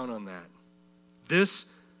can count on that.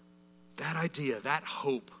 That idea, that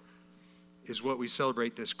hope is what we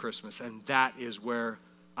celebrate this Christmas. And that is where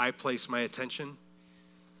I place my attention.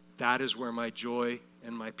 That is where my joy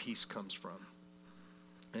and my peace comes from.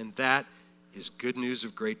 And that is good news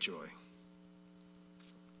of great joy.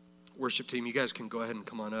 Worship team, you guys can go ahead and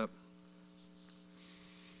come on up.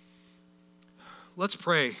 Let's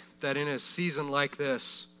pray that in a season like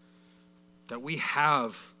this, that we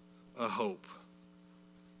have a hope.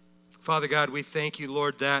 Father God, we thank you,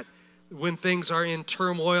 Lord, that when things are in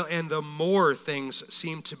turmoil, and the more things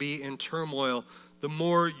seem to be in turmoil, the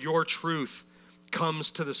more your truth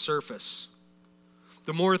comes to the surface.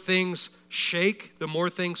 The more things shake, the more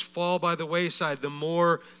things fall by the wayside, the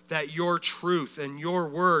more that your truth and your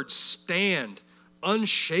words stand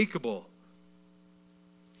unshakable.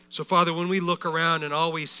 So, Father, when we look around and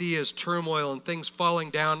all we see is turmoil and things falling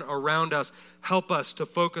down around us, help us to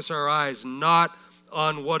focus our eyes not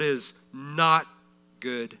on what is not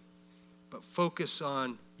good, but focus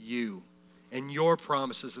on you and your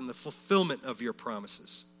promises and the fulfillment of your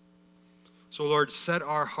promises. So, Lord, set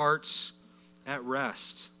our hearts at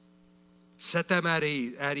rest. Set them at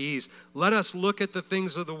ease. Let us look at the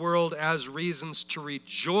things of the world as reasons to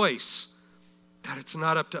rejoice that it's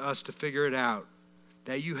not up to us to figure it out,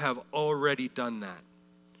 that you have already done that.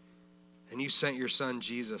 And you sent your son,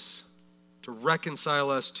 Jesus, to reconcile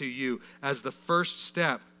us to you as the first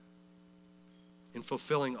step in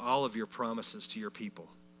fulfilling all of your promises to your people.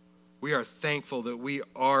 We are thankful that we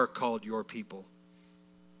are called your people.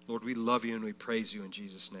 Lord, we love you and we praise you in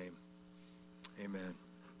Jesus' name. Amen.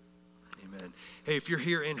 Amen. Hey, if you're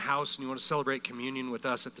here in-house and you want to celebrate communion with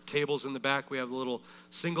us, at the tables in the back, we have the little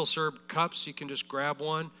single-serve cups. You can just grab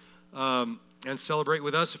one and celebrate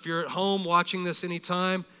with us. If you're at home watching this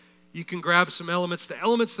anytime, you can grab some elements. The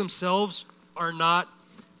elements themselves are not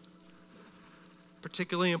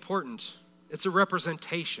particularly important. It's a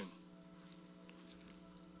representation.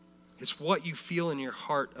 It's what you feel in your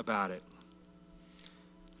heart about it.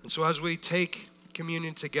 And so as we take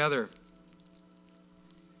communion together,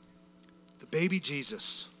 the baby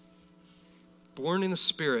Jesus, born in the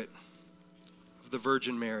Spirit of the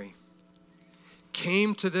Virgin Mary,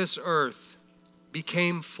 came to this earth,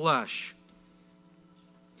 became flesh,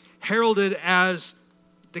 heralded as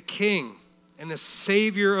the King and the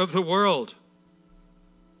Savior of the world,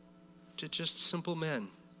 to just simple men.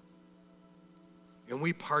 And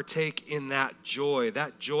we partake in that joy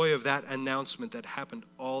of that announcement that happened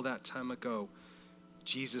all that time ago.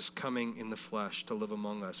 Jesus coming in the flesh to live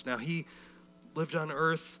among us. Now, he lived on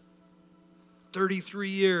earth 33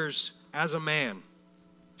 years as a man,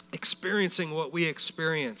 experiencing what we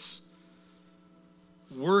experience,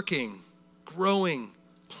 working, growing,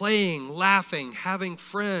 playing, laughing, having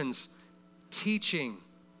friends, teaching.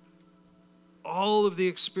 All of the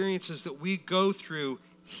experiences that we go through,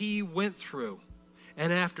 he went through.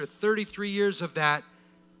 And after 33 years of that,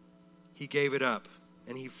 he gave it up.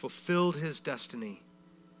 And he fulfilled his destiny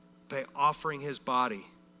by offering his body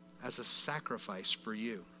as a sacrifice for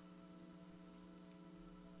you.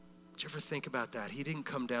 Did you ever think about that? He didn't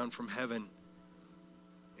come down from heaven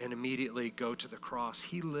and immediately go to the cross.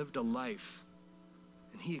 He lived a life.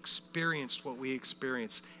 And he experienced what we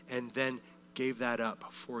experienced and then gave that up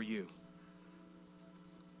for you.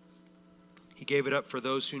 He gave it up for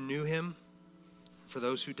those who knew him, for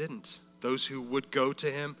those who didn't, those who would go to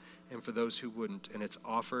him, and for those who wouldn't. And it's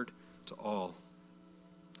offered to all.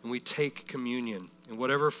 And we take communion in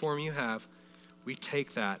whatever form you have. We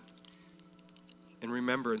take that in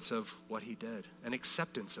remembrance of what he did, an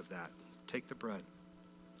acceptance of that. Take the bread.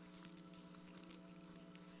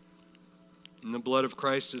 And the blood of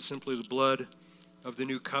Christ is simply the blood of the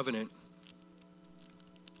new covenant,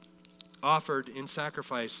 offered in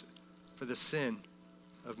sacrifice for the sin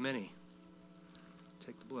of many.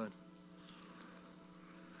 Take the blood.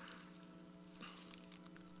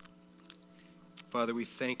 Father, we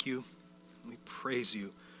thank you. We praise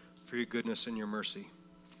you for your goodness and your mercy.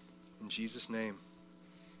 In Jesus' name,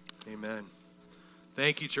 amen.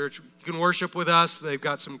 Thank you, church. You can worship with us. They've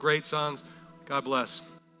got some great songs. God bless.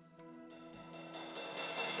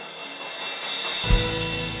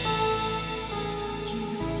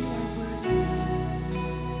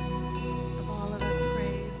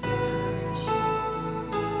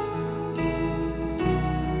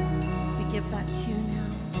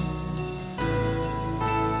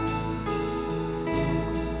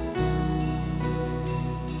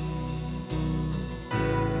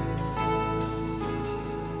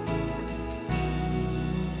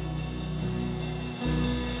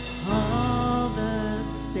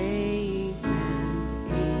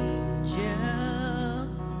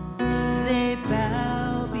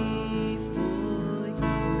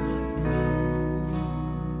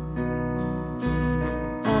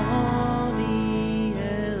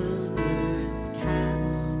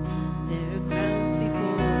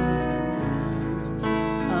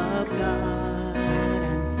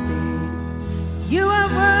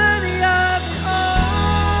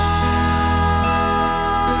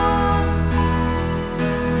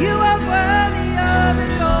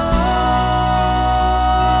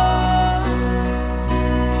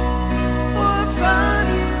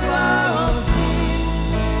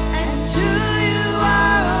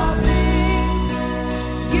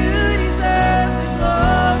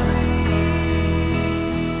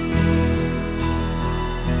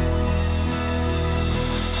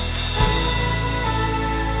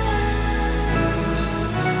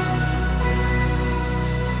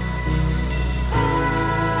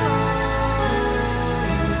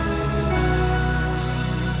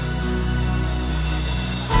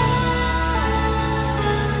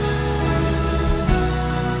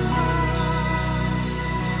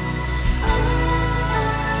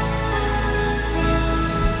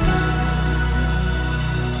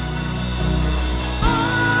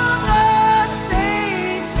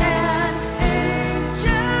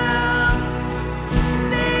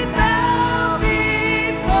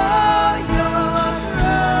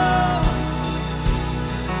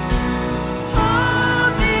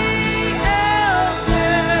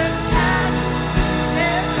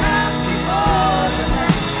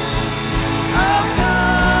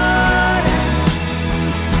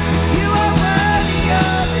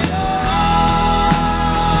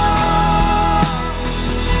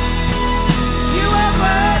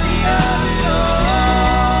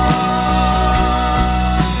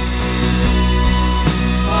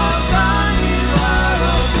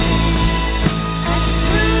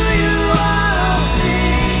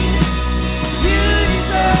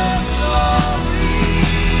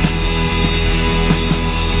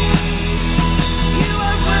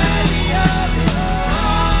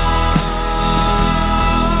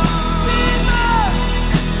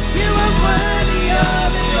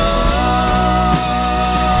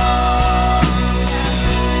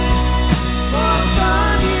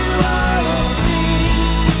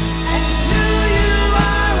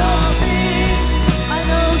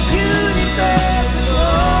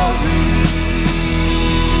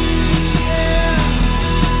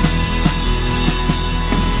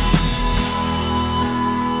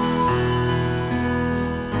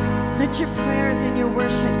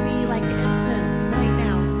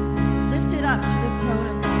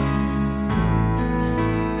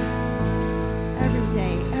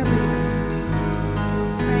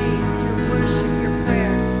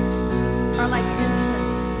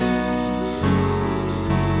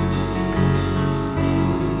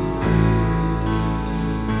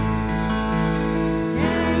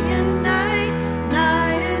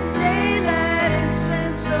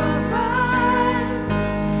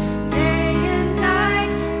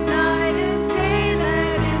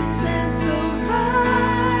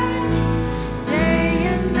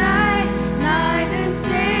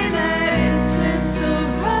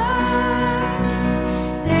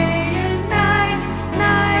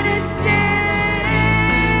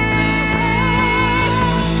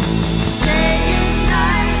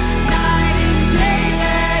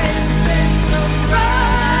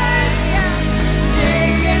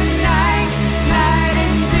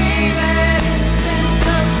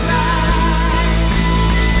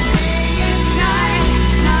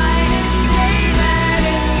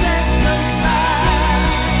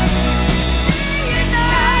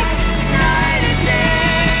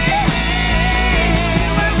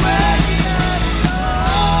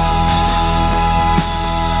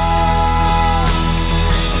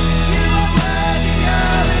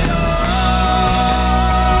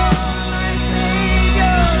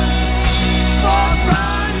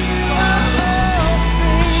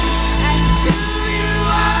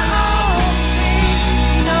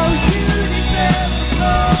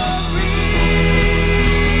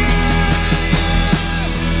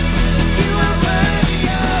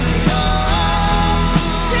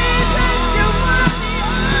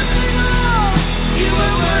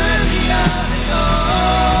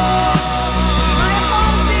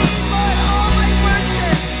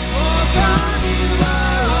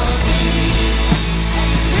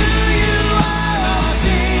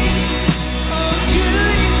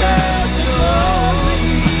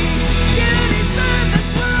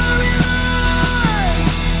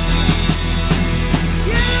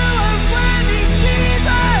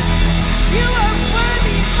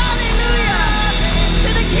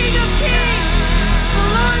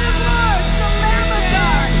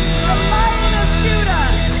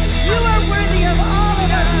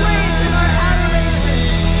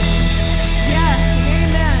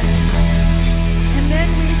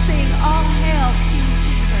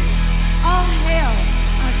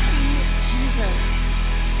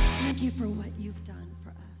 for what you've done.